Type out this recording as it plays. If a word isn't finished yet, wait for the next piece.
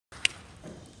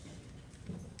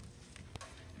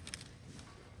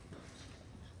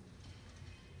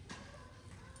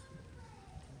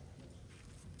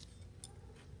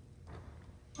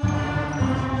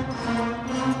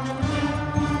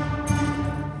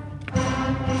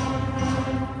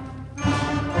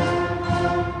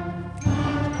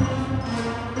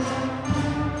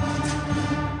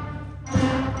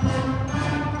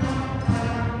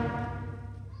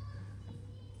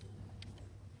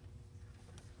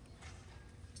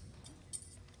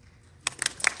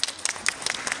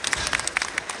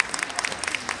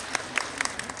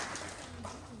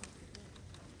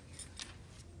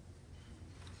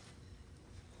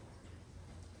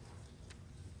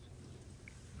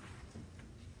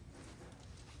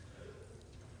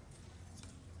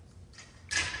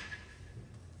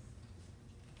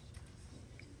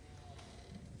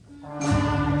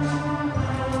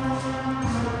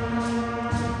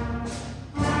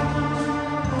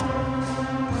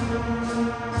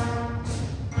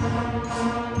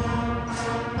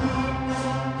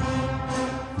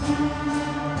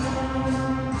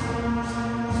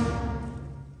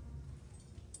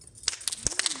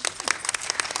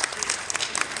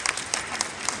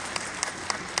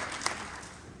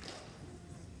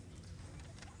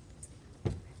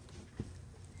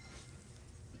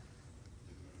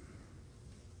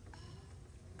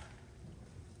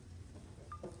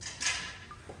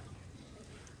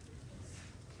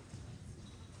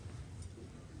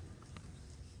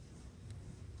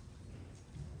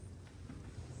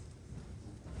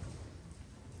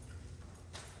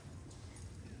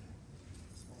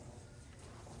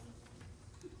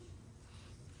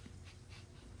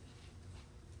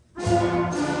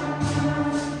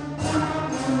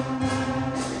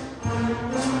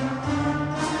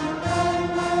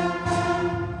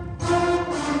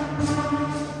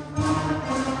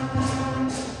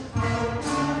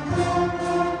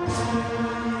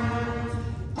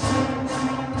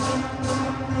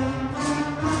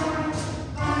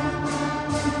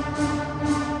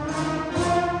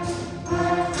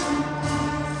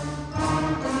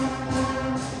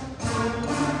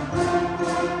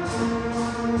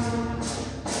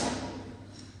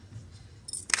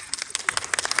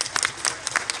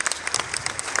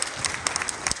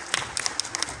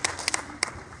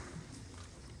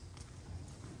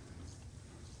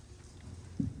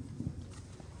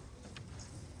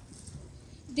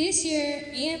This year,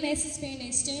 EMS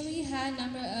experienced an extremely high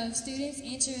number of students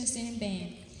interested in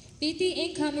band. 50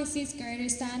 incoming 6th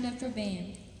graders signed up for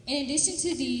band. In addition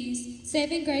to these,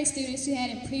 7th grade students who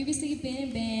hadn't previously been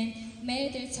in band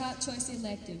made it their top choice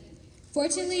elective.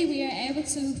 Fortunately, we are able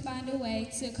to find a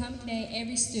way to accommodate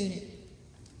every student.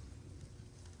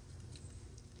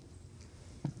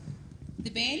 The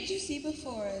band you see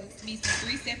before us meets in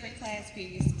 3 separate class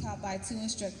periods taught by 2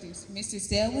 instructors. Mr.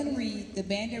 Selwyn Reed, the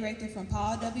band director from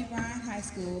Paul W. Bryan High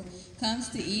School, comes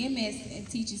to EMS and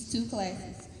teaches 2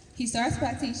 classes. He starts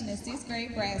by teaching a 6th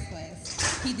grade brass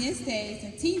class. He then stays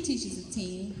and team teaches a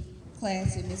team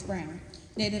class with Ms. Brown.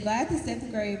 They divide the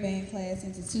 7th grade band class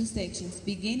into 2 sections,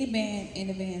 beginning band and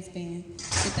advanced band.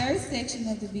 The 3rd section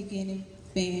of the beginning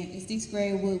band is 6th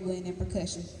grade woodwind and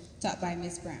percussion, taught by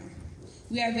Ms. Brown.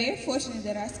 We are very fortunate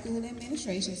that our school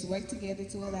administrations work together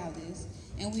to allow this,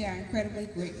 and we are incredibly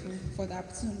grateful for the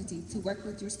opportunity to work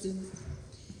with your students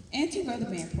and to grow the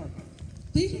band program.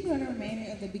 Please enjoy the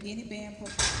remainder of the beginning band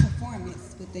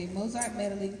performance with a Mozart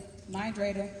medley, Mind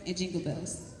Radar, and Jingle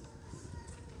Bells.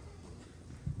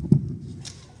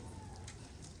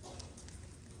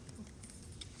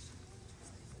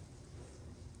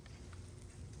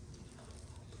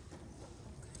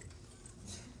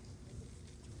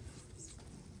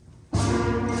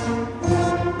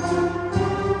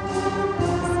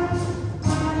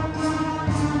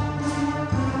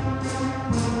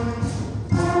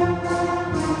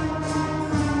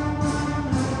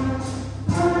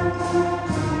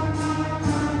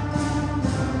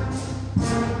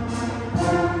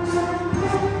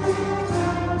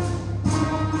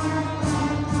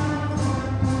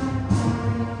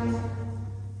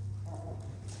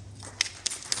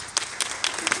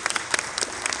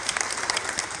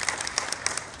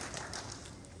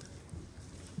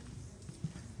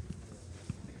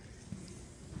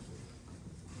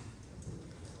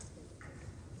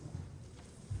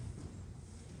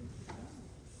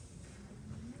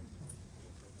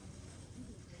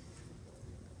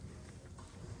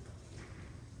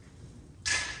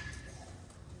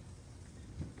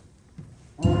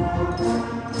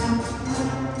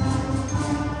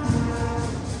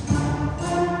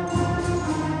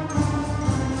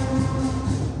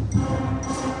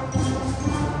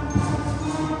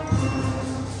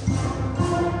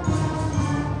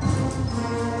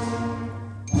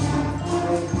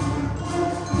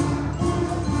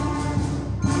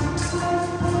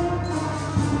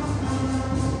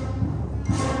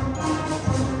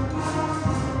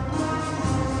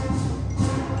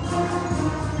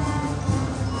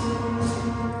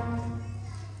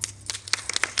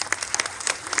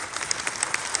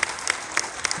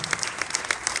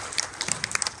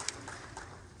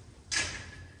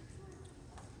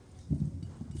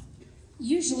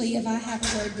 Usually, if I have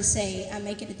a word to say, I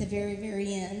make it at the very,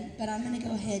 very end, but I'm going to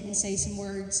go ahead and say some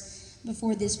words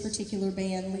before this particular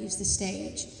band leaves the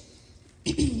stage.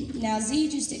 Now, Z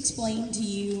just explained to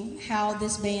you how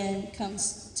this band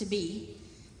comes to be,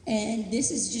 and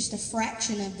this is just a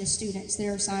fraction of the students that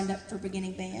are signed up for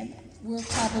beginning band. We're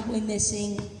probably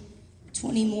missing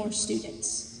 20 more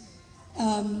students.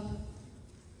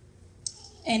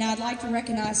 And I'd like to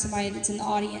recognize somebody that's in the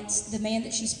audience. The man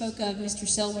that she spoke of, Mr.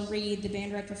 Selwyn Reed, the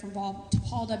band director from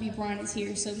Paul W. Bryan, is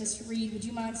here. So, Mr. Reed, would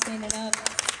you mind standing up?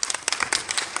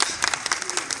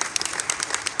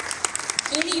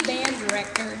 Any band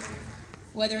director,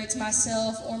 whether it's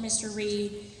myself or Mr.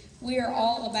 Reed, we are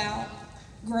all about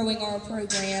growing our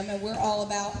program, and we're all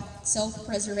about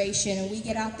self-preservation, and we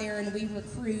get out there and we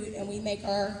recruit and we make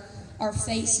our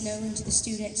face known to the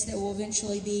students that will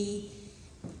eventually be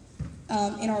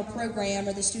in our program,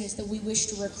 or the students that we wish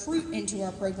to recruit into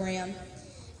our program.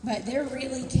 But there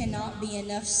really cannot be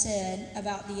enough said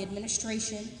about the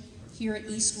administration here at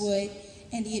Eastwood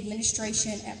and the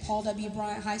administration at Paul W.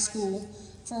 Bryan High School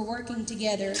for working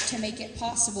together to make it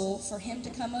possible for him to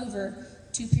come over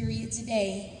 2 periods a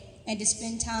day and to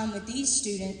spend time with these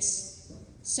students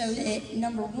so that,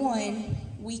 number one,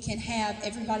 we can have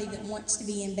everybody that wants to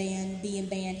be in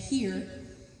band here,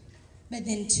 but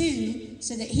then 2,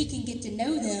 so that he can get to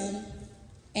know them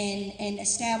and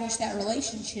establish that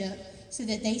relationship so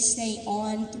that they stay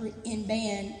on through in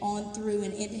band, on through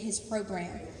and into his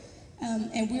program.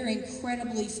 And we're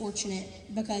incredibly fortunate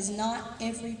because not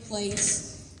every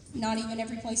place, not even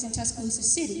every place in Tuscaloosa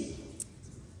City,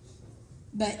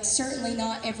 but certainly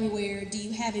not everywhere do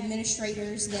you have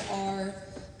administrators that are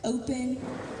open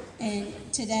and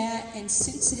to that and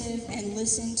sensitive and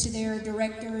listen to their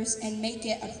directors and make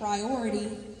it a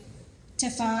priority to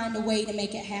find a way to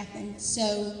make it happen.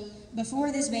 So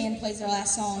before this band plays their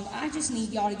last song, I just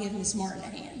need y'all to give Miss Martin a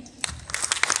hand.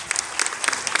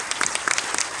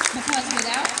 Because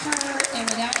without her and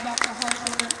without Dr.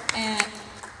 Harper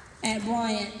at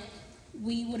Bryant,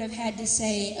 we would have had to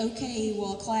say, okay,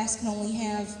 well, a class can only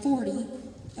have 40,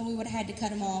 and we would have had to cut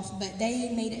them off. But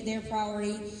they made it their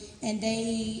priority, and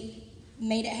they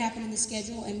made it happen in the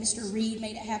schedule, and Mr. Reed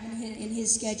made it happen in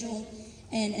his schedule,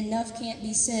 and enough can't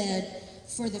be said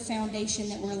for the foundation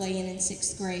that we're laying in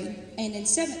 6th grade and in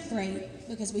 7th grade,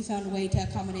 because we found a way to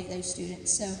accommodate those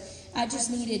students. So I just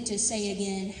needed to say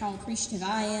again how appreciative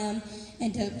I am,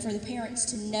 and for the parents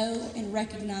to know and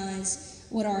recognize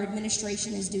what our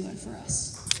administration is doing for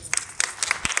us.